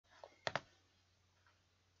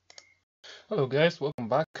Hello guys, welcome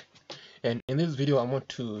back. And in this video I want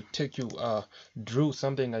to take you through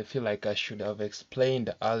something I feel like I should have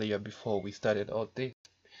explained earlier before we started all this,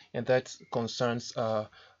 and that concerns the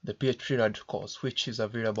phprad course, which is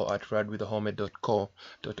available at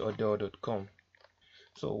radwithahome.co.odoo.com.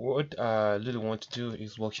 So what I really want to do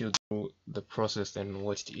is walk you through the process and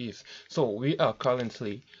what it is. So we are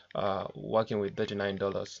currently working with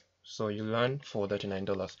 $39. So you learn for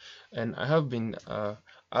 $39. And I have been,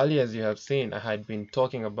 earlier as you have seen, I had been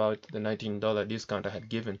talking about the $19 discount I had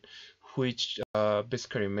given, which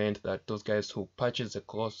basically meant that those guys who purchased the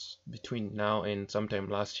course between now and sometime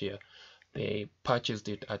last year, they purchased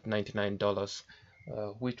it at $99,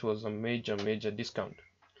 which was a major discount.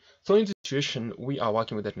 So in this situation, we are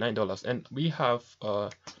working with that $9, and we have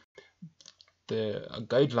the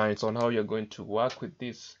guidelines on how you're going to work with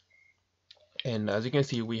this. And as you can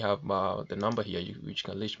see, we have the number here, which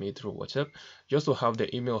can reach me through WhatsApp. You also have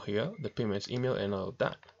the email here, the payments email, and all of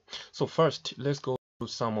that. So first, let's go through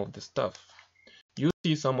some of the stuff. You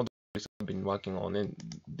see some of the projects I've been working on, and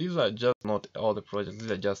these are just not all the projects.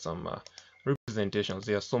 These are just some representations.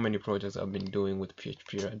 There are so many projects I've been doing with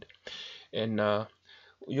phprad, and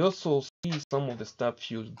you also see some of the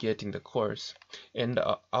stuff you get in the course. And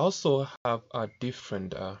I also have a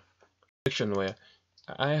different section where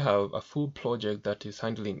I have a full project that is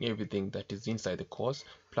handling everything that is inside the course,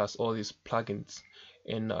 plus all these plugins.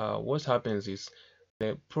 And what happens is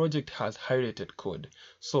the project has highlighted code.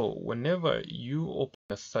 So whenever you open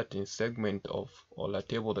a certain segment of or a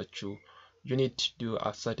table that you need to do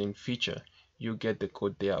a certain feature, you get the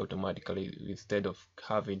code there automatically instead of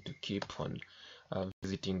having to keep on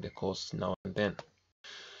visiting the course now and then.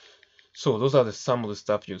 So those are some of the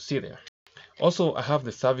stuff you see there. Also, I have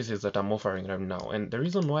the services that I'm offering right now, and the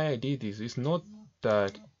reason why I did this is not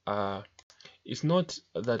that I'm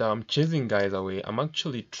chasing guys away. I'm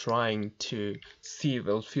actually trying to sieve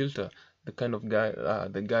or filter the kind of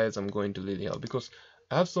the guys I'm going to really help, because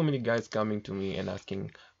I have so many guys coming to me and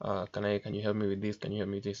asking, can you help me with this? Can you help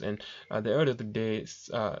me with this? And at the end of the day,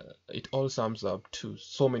 it all sums up to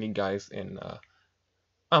so many guys, and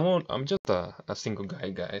I'm just a single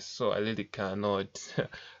guy, guys, so I really cannot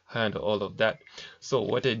handle all of that. So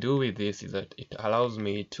what I do with this is that it allows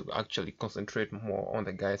me to actually concentrate more on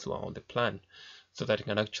the guys who are on the plan, so that it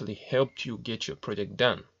can actually help you get your project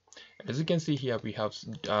done. As you can see here, we have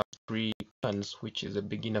 3 plans, which is a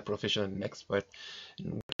beginner, professional, and expert.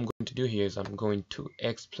 And what I'm going to do here is I'm going to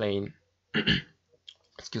explain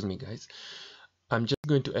excuse me guys, I'm just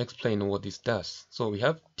going to explain what this does. So we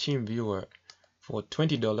have team viewer for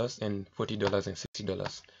 $20 and $40 and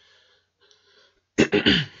 $60.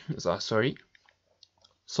 Sorry.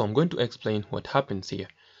 So I'm going to explain what happens here.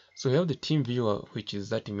 So we have the team viewer, which is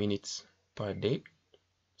 30 minutes per day.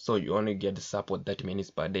 So you only get the support 30 minutes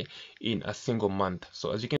per day in a single month.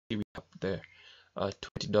 So as you can see, we have the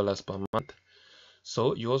 $20 per month.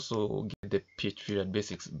 So you also get the phprad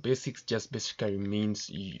basics. Basics just basically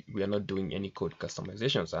means we are not doing any code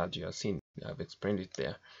customizations, as you have seen. I've explained it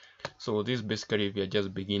there. So this basically, if you're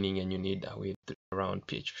just beginning and you need a way around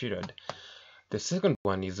phprad. The second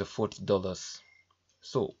one is the $40.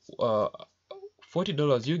 So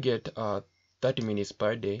 $40 you get 30 minutes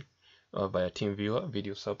per day via TeamViewer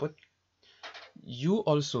video support. You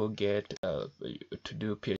also get to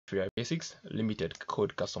do phprad basics, limited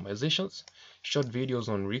code customizations, short videos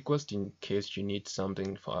on request in case you need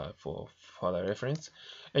something for further reference,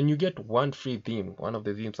 and you get one free theme, one of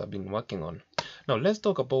the themes I've been working on. Now let's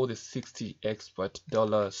talk about the $60 expert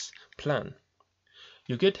plan.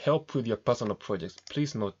 You get help with your personal projects.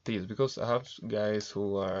 Please note this, because I have guys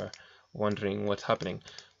who are wondering what's happening.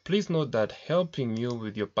 Please note that helping you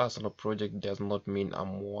with your personal project does not mean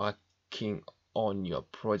I'm working on your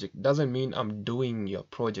project. Doesn't mean I'm doing your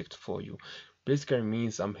project for you. Basically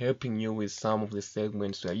means I'm helping you with some of the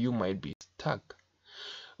segments where you might be stuck.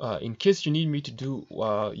 In case you need me to do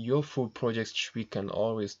your full projects, we can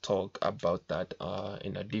always talk about that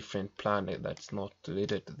in a different plan that's not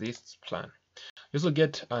related to this plan. You also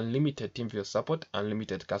get unlimited TeamViewer support,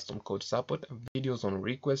 unlimited custom code support, videos on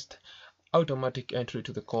request, automatic entry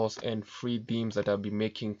to the course, and free themes that I'll be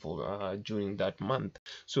making for during that month.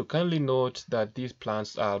 So kindly note that these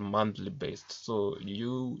plans are monthly based, so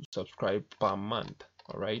you subscribe per month.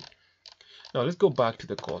 All right. Now let's go back to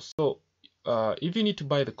the course. So if you need to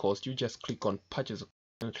buy the course, you just click on purchase.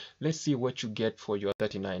 Let's see what you get for your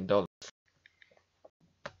 $39.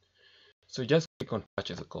 So just click on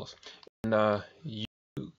purchase the course, and you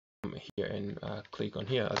come here and click on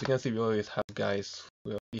here. As you can see, we always have guys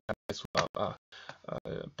who are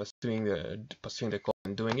pursuing the course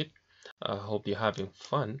and doing it. I hope you're having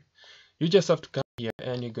fun. You just have to come here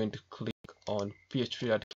and you're going to click on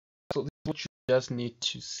phprad. So this is what you just need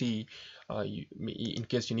to see in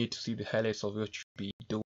case you need to see the highlights of what you'll be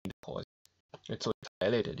doing in the course. And so it's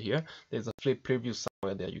highlighted here. There's a flip preview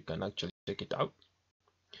somewhere there, you can actually check it out.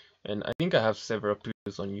 And I think I have several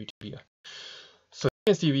previews on YouTube here. So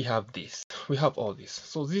you can see we have all this.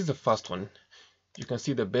 So this is the first one. You can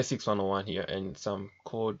see the basics 101 here, and some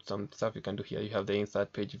code, some stuff you can do here. You have the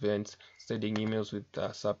insert page events, sending emails with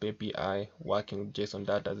SAP API, working with JSON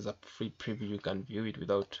data. There's a free preview, you can view it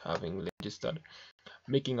without having registered.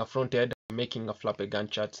 Making a front end, making a Flutter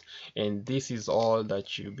Gantt charts, and this is all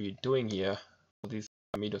that you'll be doing here. This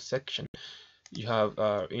middle section, you have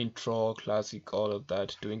intro, classic, all of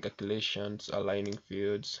that, doing calculations, aligning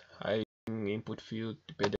fields, hiding input field,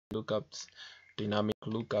 dependent lookups, dynamic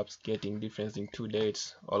lookups, getting difference in 2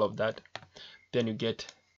 dates, all of that. Then you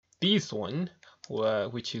get this one,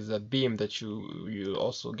 which is a beam that you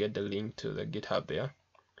also get the link to the GitHub there.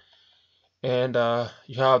 And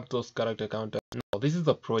you have those character counters. Now this is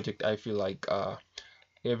a project I feel like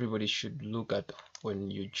everybody should look at when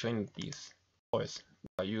you join this course.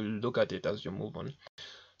 You look at it as you move on.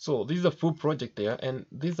 So this is a full project there, and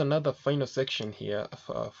this is another final section here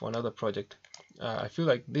for another project. I feel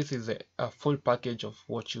like this is a full package of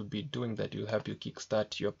what you'll be doing that will help you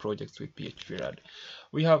kickstart your projects with phprad.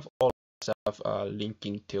 We have all stuff,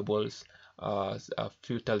 linking tables,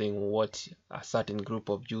 filtering what a certain group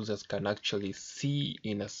of users can actually see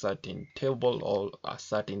in a certain table or a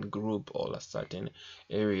certain group or a certain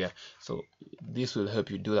area. So this will help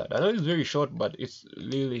you do that. I know it's very short, but it's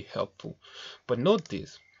really helpful. But note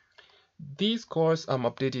this course, I'm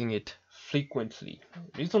updating it frequently.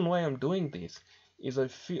 The reason why I'm doing this is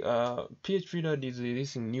that phprad is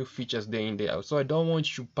releasing new features day in day out, so I don't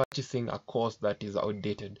want you purchasing a course that is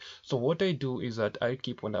outdated. So what I do is that I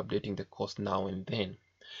keep on updating the course now and then,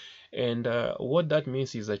 and what that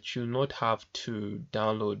means is that you'll not have to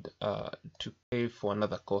download to pay for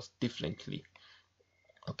another course differently.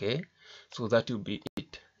 Okay, so that will be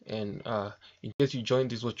it. And in case you join,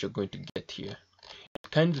 this is what you're going to get here.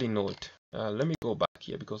 Kindly note, let me go back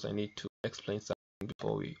here because I need to explain something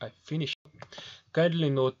before I finish. Kindly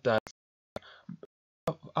note that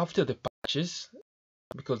after the patches,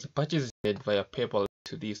 because the patches is made via PayPal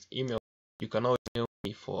to this email, you can now email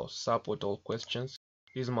me for support or questions.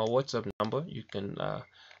 This is my WhatsApp number. You can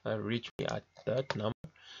reach me at that number,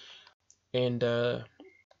 and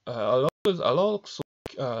I'll also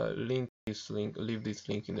leave this link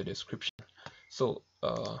in the description. So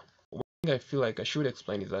one thing I feel like I should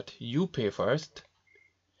explain is that you pay first,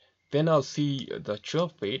 then I'll see that you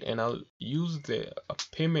have paid, and I'll use the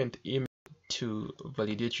payment email to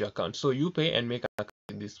validate your account. So you pay and make an account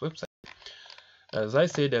in this website. As I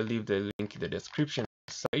said, I'll leave the link in the description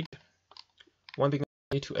site. One thing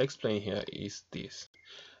I need to explain here is this.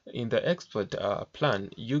 In the expert plan,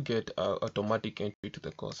 you get automatic entry to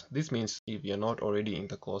the course. This means if you're not already in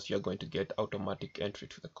the course, you're going to get automatic entry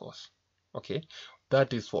to the course. Okay,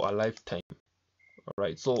 that is for a lifetime.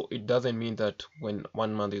 Alright, so it doesn't mean that when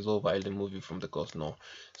 1 month is over, I'll remove you from the course. No,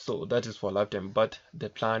 so that is for a lifetime, but the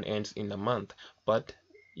plan ends in a month, but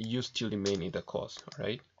you still remain in the course.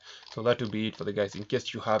 Alright, so that will be it for the guys. In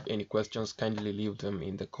case you have any questions, kindly leave them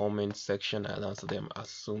in the comment section. I'll answer them as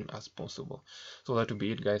soon as possible. So that will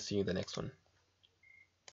be it, guys. See you in the next one.